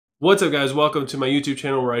What's up, guys? Welcome to my YouTube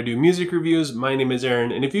channel where I do music reviews. My name is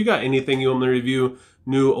Aaron, and if you got anything you want me to review,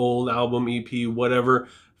 new, old, album, EP, whatever,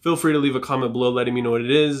 feel free to leave a comment below letting me know what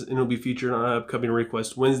it is, and it'll be featured on upcoming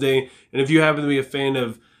Request Wednesday. And if you happen to be a fan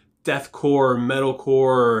of deathcore,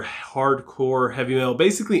 metalcore, hardcore, heavy metal,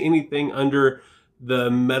 basically anything under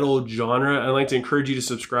the metal genre, I'd like to encourage you to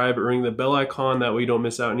subscribe and ring the bell icon. That way you don't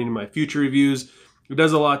miss out on any of my future reviews. It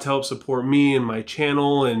does a lot to help support me and my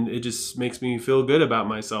channel, and it just makes me feel good about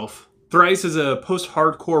myself. Thrice is a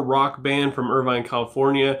post-hardcore rock band from Irvine,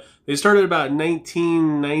 California. They started about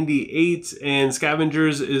 1998, and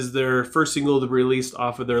Scavengers is their first single to be released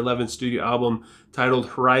off of their 11th studio album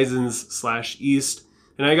titled Horizons/East.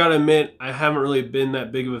 And I gotta admit, I haven't really been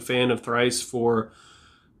that big of a fan of Thrice for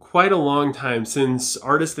quite a long time, since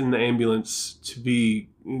Artist in the Ambulance, to be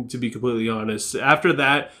completely honest. After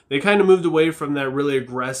that, they kind of moved away from that really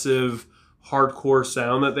aggressive hardcore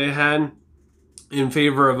sound that they had in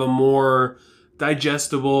favor of a more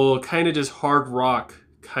digestible, kind of just hard rock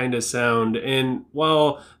kind of sound. And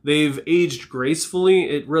while they've aged gracefully,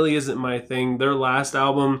 it really isn't my thing. Their last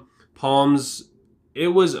album, Palms, it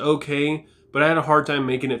was okay, but I had a hard time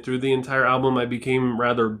making it through the entire album. I became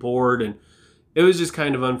rather bored, and it was just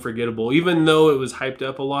kind of unforgettable. Even though it was hyped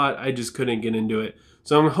up a lot, I just couldn't get into it.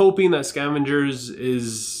 So I'm hoping that Scavengers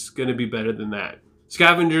is going to be better than that.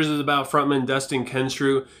 Scavengers is about frontman Dustin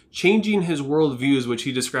Kenstrew changing his worldviews, which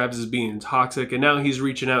he describes as being toxic, and now he's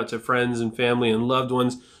reaching out to friends and family and loved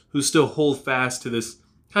ones who still hold fast to this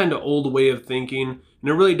kind of old way of thinking. And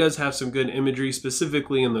it really does have some good imagery,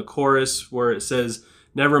 specifically in the chorus where it says,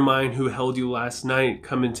 "Never mind who held you last night,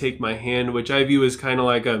 come and take my hand," which I view as kind of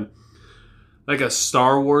like a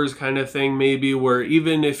Star Wars kind of thing, maybe, where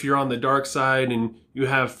even if you're on the dark side and you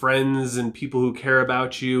have friends and people who care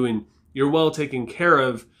about you and you're well taken care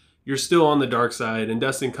of, you're still on the dark side. And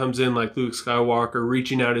Dustin comes in like Luke Skywalker,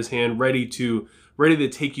 reaching out his hand, ready to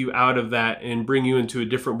take you out of that and bring you into a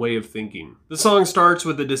different way of thinking. The song starts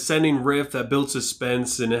with a descending riff that builds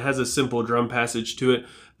suspense, and it has a simple drum passage to it.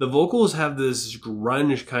 The vocals have this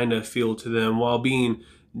grunge kind of feel to them while being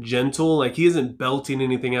gentle. Like, he isn't belting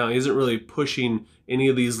anything out. He isn't really pushing any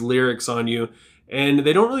of these lyrics on you. And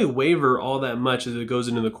they don't really waver all that much as it goes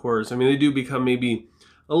into the chorus. I mean, they do become maybe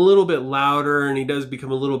a little bit louder, and he does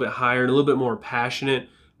become a little bit higher and a little bit more passionate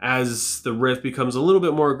as the riff becomes a little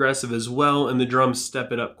bit more aggressive as well, and the drums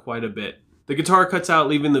step it up quite a bit. The guitar cuts out,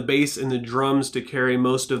 leaving the bass and the drums to carry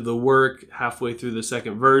most of the work halfway through the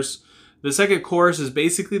second verse. The second chorus is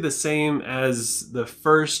basically the same as the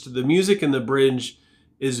first. The music in the bridge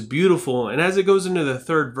is beautiful, and as it goes into the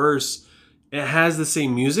third verse, it has the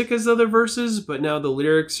same music as the other verses, but now the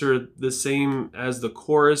lyrics are the same as the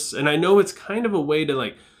chorus. And I know it's kind of a way to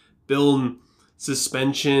like build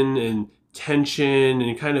suspension and tension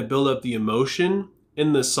and kind of build up the emotion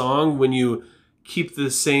in the song when you keep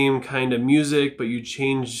the same kind of music, but you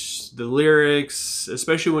change the lyrics,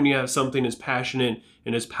 especially when you have something as passionate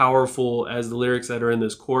and as powerful as the lyrics that are in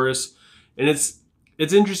this chorus. And it's an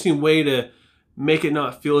interesting way to make it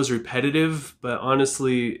not feel as repetitive, but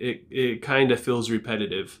honestly, it kind of feels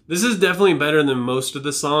repetitive. This is definitely better than most of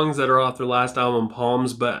the songs that are off their last album,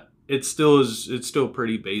 Palms, but it's still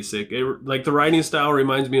pretty basic. Like, the writing style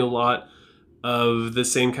reminds me a lot of the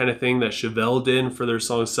same kind of thing that Chevelle did for their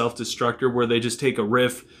song Self-Destructor, where they just take a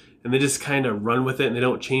riff and they just kind of run with it, and they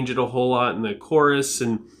don't change it a whole lot in the chorus,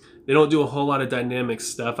 and they don't do a whole lot of dynamic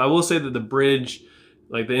stuff. I will say that the bridge,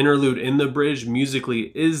 like the interlude in the bridge,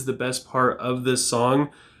 musically is the best part of this song.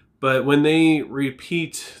 But when they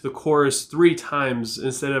repeat the chorus 3 times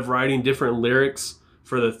instead of writing different lyrics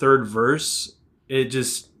for the third verse, it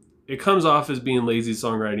comes off as being lazy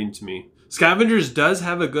songwriting to me. Scavengers does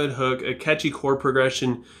have a good hook, a catchy chord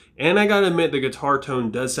progression, and I gotta admit the guitar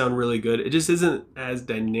tone does sound really good. It just isn't as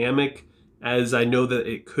dynamic as I know that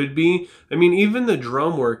it could be. I mean, even the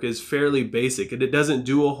drum work is fairly basic, and it doesn't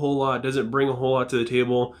do a whole lot, doesn't bring a whole lot to the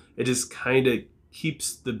table. It just kind of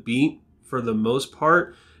keeps the beat for the most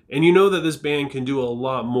part. And you know that this band can do a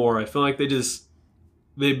lot more. I feel like they just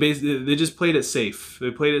played it safe. They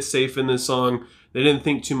played it safe in this song. They didn't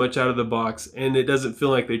think too much out of the box, and it doesn't feel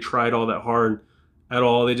like they tried all that hard at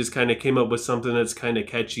all. They just kind of came up with something that's kind of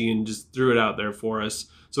catchy and just threw it out there for us.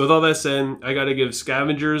 So with all that said, I gotta give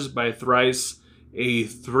Scavengers by Thrice a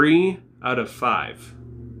 3 out of 5.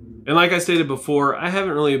 And like I stated before, I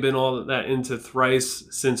haven't really been all that into Thrice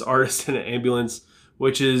since Artist in an Ambulance,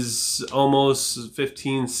 which is almost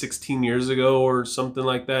 15, 16 years ago or something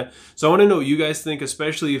like that. So I wanna know what you guys think,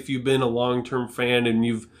 especially if you've been a long-term fan and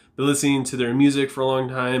you've been listening to their music for a long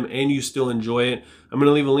time and you still enjoy it. I'm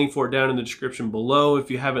gonna leave a link for it down in the description below. If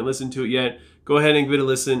you haven't listened to it yet, go ahead and give it a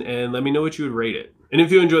listen and let me know what you would rate it. And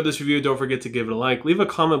if you enjoyed this review, don't forget to give it a like. Leave a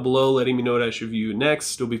comment below letting me know what I should review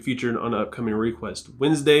next. It'll be featured on an upcoming Request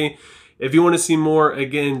Wednesday. If you want to see more,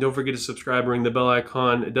 again, don't forget to subscribe, ring the bell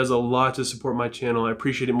icon. It does a lot to support my channel. I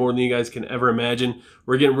appreciate it more than you guys can ever imagine.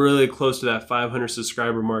 We're getting really close to that 500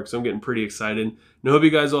 subscriber mark, so I'm getting pretty excited. And I hope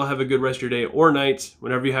you guys all have a good rest of your day or night,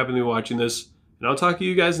 whenever you happen to be watching this. And I'll talk to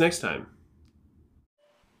you guys next time.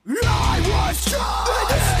 I was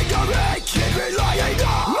trapped in ignorant, kid relying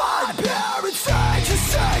on my parents' said to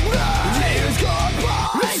save me.